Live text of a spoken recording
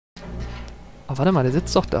Oh, warte mal, der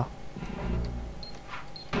sitzt doch da.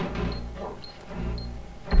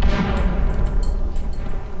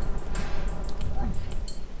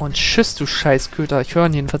 Und tschüss, du Scheißköter. Ich höre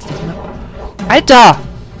ihn jedenfalls nicht mehr. Alter!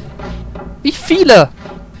 Wie viele?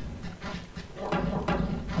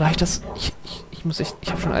 Oder hab ich das... Ich muss echt... Ich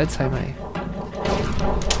habe schon Alzheimer, ey.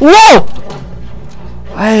 Wow!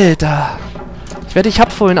 Alter! Ich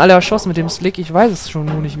hab vorhin alle erschossen mit dem Slick. Ich weiß es schon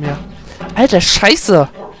nur nicht mehr. Alter, Scheiße!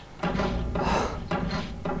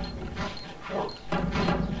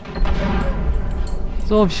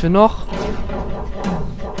 So, wie viel noch?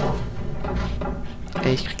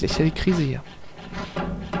 Ey, ich krieg gleich ja die Krise hier.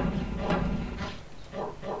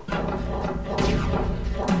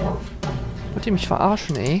 Wollt ihr mich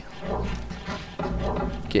verarschen, ey?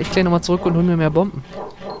 Geh echt gleich nochmal zurück und hol mir mehr Bomben.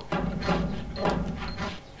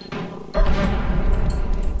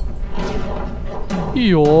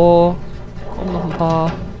 Jo, kommen noch ein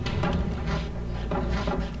paar.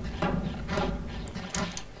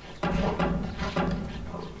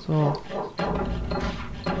 So.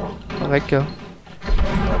 Recke.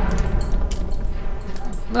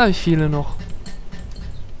 Na, wie viele noch?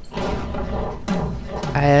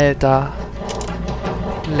 Alter.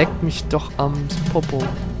 Leckt mich doch am Popo.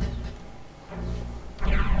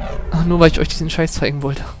 Ach, nur weil ich euch diesen Scheiß zeigen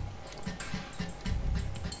wollte.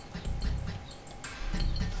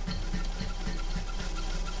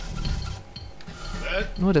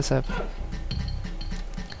 Nur deshalb.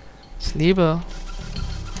 Ich lebe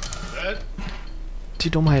die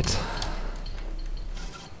Dummheit.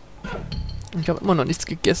 Ich habe immer noch nichts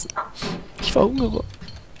gegessen. Ich verhungere.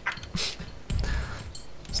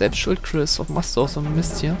 Selbst schuld, Chris. Was machst du auch so einen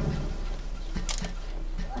Mist hier?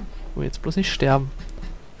 Oh, jetzt bloß nicht sterben.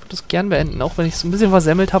 Ich würde das gern beenden, auch wenn ich es ein bisschen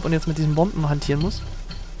versemmelt habe und jetzt mit diesen Bomben hantieren muss.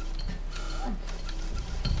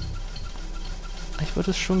 Ich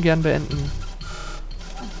würde es schon gern beenden.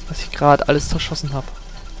 Was ich gerade alles zerschossen habe.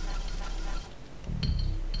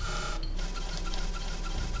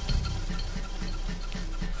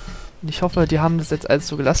 Und ich hoffe, die haben das jetzt alles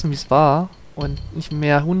so gelassen, wie es war. Und nicht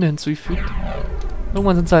mehr Hunde hinzugefügt.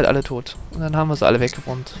 Irgendwann sind sie halt alle tot. Und dann haben wir sie alle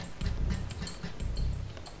weggeräumt.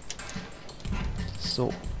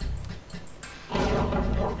 So.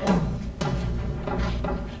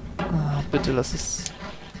 Ah, bitte lass es...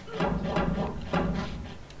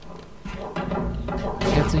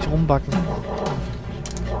 Jetzt nicht rumbacken.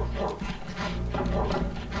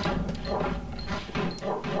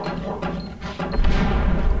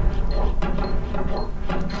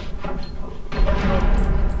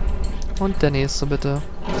 Und der nächste, bitte.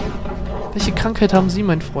 Welche Krankheit haben Sie,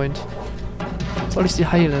 mein Freund? Soll ich Sie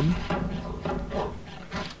heilen?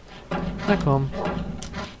 Na komm.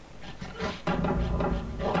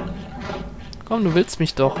 Komm, du willst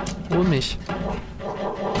mich doch. Hol mich.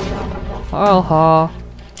 Haha.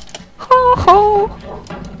 Ha, ha.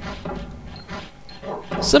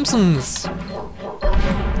 Simpsons.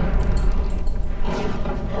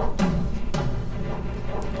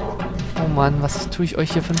 Oh Mann, was tue ich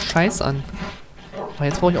euch hier für einen Scheiß an? Aber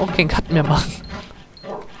jetzt brauche ich auch keinen Cut mehr machen.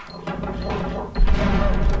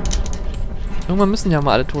 Irgendwann müssen ja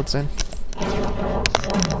mal alle tot sein.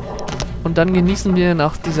 Und dann genießen wir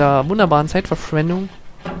nach dieser wunderbaren Zeitverschwendung.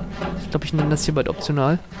 Ich glaube, ich nenne das hier bald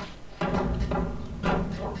optional.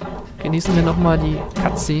 Genießen wir nochmal die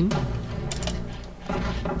Cutscene.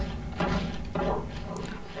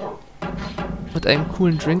 Mit einem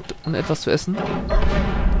coolen Drink und etwas zu essen.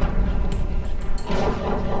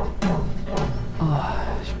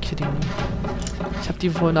 Ich habe die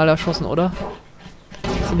vorhin alle erschossen, oder?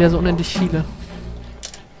 Das sind ja so unendlich viele.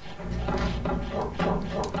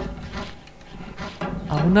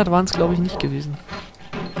 Aber 100 waren es, glaube ich, nicht gewesen.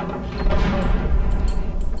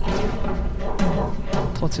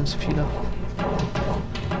 Trotzdem so viele.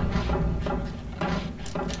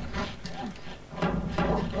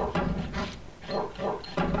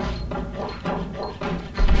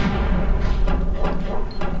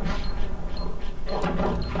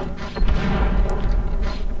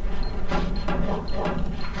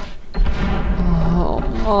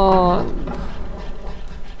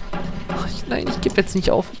 Nein, ich gebe jetzt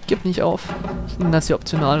nicht auf. Ich gebe nicht auf. Ich nehme das hier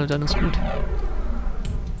optional und dann ist gut.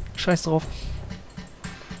 Scheiß drauf.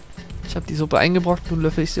 Ich habe die Suppe eingebrockt, nun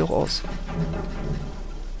löffel ich sie auch aus.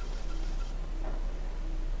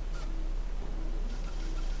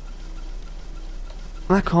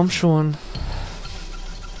 Na komm schon.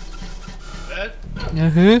 Ja,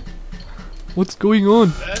 hä? What's going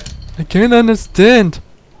on? I can't understand.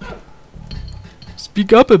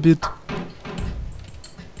 Speak up a bit.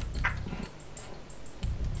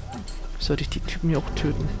 Sollte ich die Typen hier auch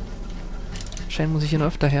töten? Scheint muss ich hier noch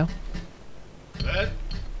öfter her.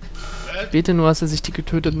 Ich bete nur, dass sie sich die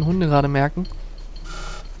getöteten Hunde gerade merken.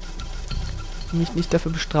 Und mich nicht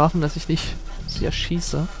dafür bestrafen, dass ich nicht sie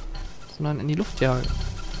erschieße, sondern in die Luft jage.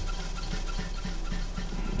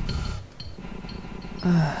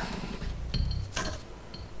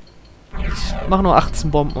 Ich mache nur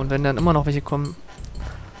 18 Bomben und wenn dann immer noch welche kommen,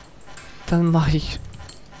 dann mache ich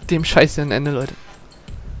dem Scheiß ein Ende, Leute.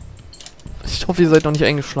 Ich hoffe, ihr seid noch nicht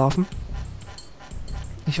eingeschlafen.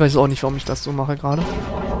 Ich weiß auch nicht, warum ich das so mache gerade.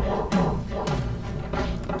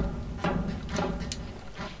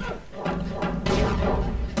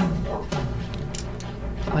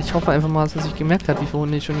 Aber ich hoffe einfach mal, dass er sich gemerkt hat, wie viele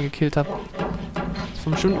Hunde ich schon gekillt habe. Das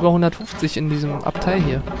sind bestimmt über 150 in diesem Abteil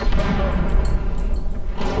hier.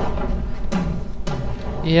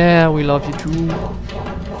 Yeah, we love you too.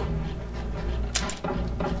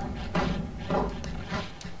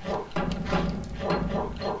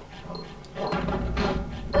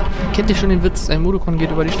 Kennt ihr schon den Witz? Ein Mudokon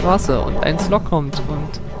geht über die Straße und ein Slog kommt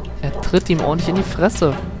und er tritt ihm ordentlich in die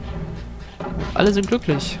Fresse. Und alle sind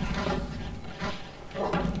glücklich.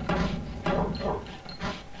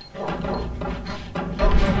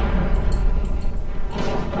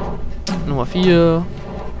 Nummer 4.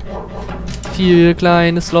 4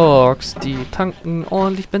 kleine Slogs, die tanken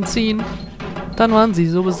ordentlich Benzin. Dann waren sie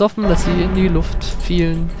so besoffen, dass sie in die Luft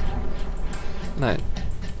fielen. Nein.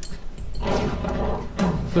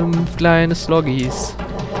 5 kleine Sloggies.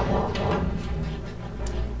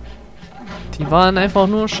 Die waren einfach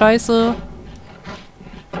nur scheiße.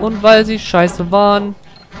 Und weil sie scheiße waren,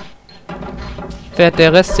 fährt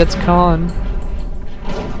der Rest jetzt Kahn.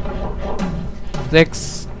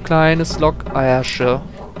 6 kleine Slog-Ärsche.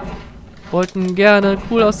 Wollten gerne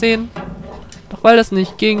cool aussehen. Doch weil das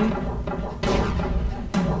nicht ging,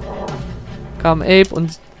 kam Abe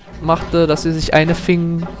und machte, dass sie sich eine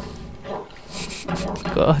fingen.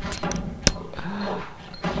 Gott.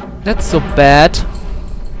 That's so bad.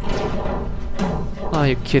 Are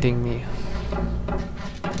you kidding me?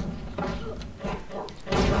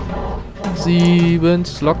 7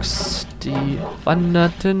 Slogs, die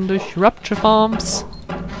wanderten durch Rupture Farms.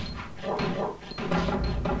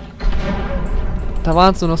 Da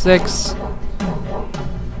waren es nur noch 6.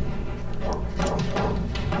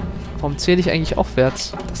 Warum zähle ich eigentlich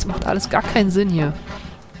aufwärts? Das macht alles gar keinen Sinn hier.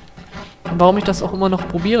 Und warum ich das auch immer noch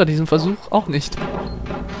probiere, diesen Versuch, auch nicht.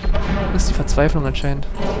 Das ist die Verzweiflung anscheinend.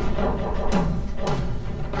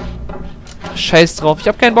 Scheiß drauf, ich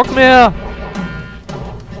hab keinen Bock mehr!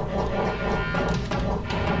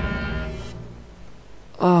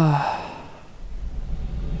 Ah.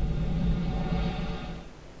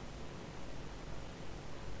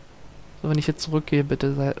 So, wenn ich jetzt zurückgehe,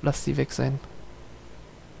 bitte lasst sie weg sein.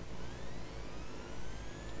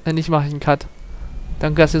 Wenn nicht, mache ich einen Cut.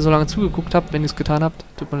 Danke, dass ihr so lange zugeguckt habt, wenn ihr es getan habt.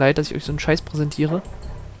 Tut mir leid, dass ich euch so einen Scheiß präsentiere.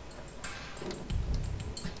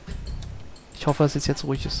 Ich hoffe, dass es jetzt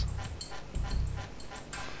ruhig ist.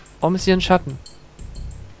 Warum ist hier ein Schatten?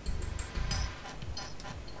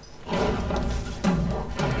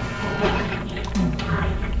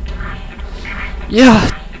 Ja,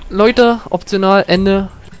 Leute, optional, Ende.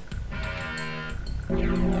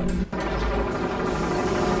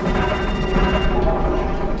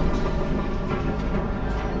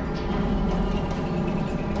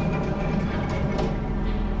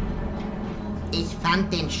 Ich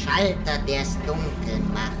fand den Schalter, der es dunkel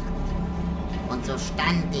macht. Und so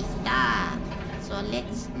stand ich da, zur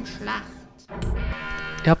letzten Schlacht.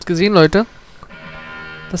 Ihr habt's gesehen, Leute.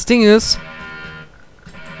 Das Ding ist,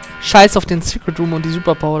 scheiß auf den Secret Room und die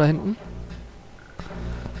Superpower da hinten.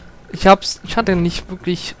 Ich hatte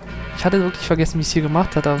wirklich vergessen, wie ich es hier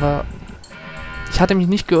gemacht hat, aber ich hatte mich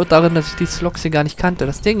nicht geirrt darin, dass ich die Slogs hier gar nicht kannte.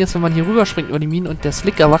 Das Ding ist, wenn man hier rüberspringt über die Minen und der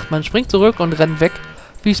Slick erwacht, man springt zurück und rennt weg,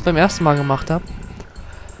 wie ich es beim ersten Mal gemacht habe,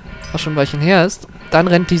 was schon ein Weilchen her ist, dann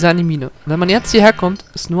rennt dieser in die Mine. Und wenn man jetzt hierher kommt,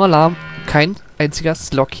 ist nur Alarm, kein einziger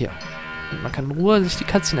Slog hier. Und man kann in Ruhe sich die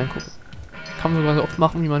Cutscene angucken. Kann man sogar so oft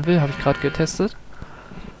machen, wie man will, habe ich gerade getestet.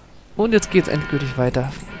 Und jetzt geht's endgültig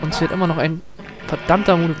weiter. Uns fehlt immer noch ein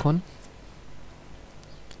verdammter Mudokon,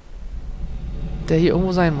 der hier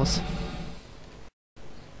irgendwo sein muss.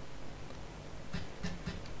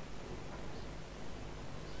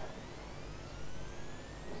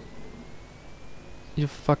 You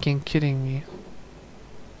fucking kidding me.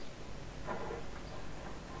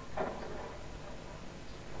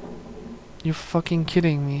 You fucking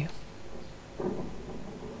kidding me.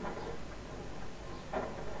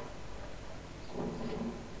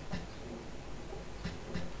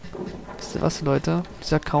 Wisst ihr was, Leute?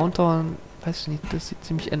 Dieser Counter, weiß ich nicht, das sieht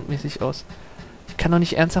ziemlich endmäßig aus. Ich kann doch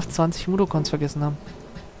nicht ernsthaft 20 Mudokons vergessen haben.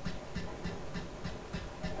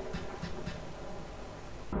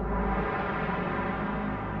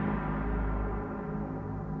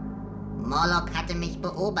 Mollock hatte mich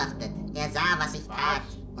beobachtet. Er sah, was ich tat.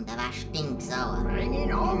 Und er war stinksauer. Bring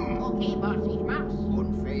ihn um! Okay, Boss, ich mach's.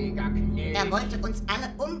 Unfähiger Knirps. Er wollte uns alle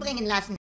umbringen lassen.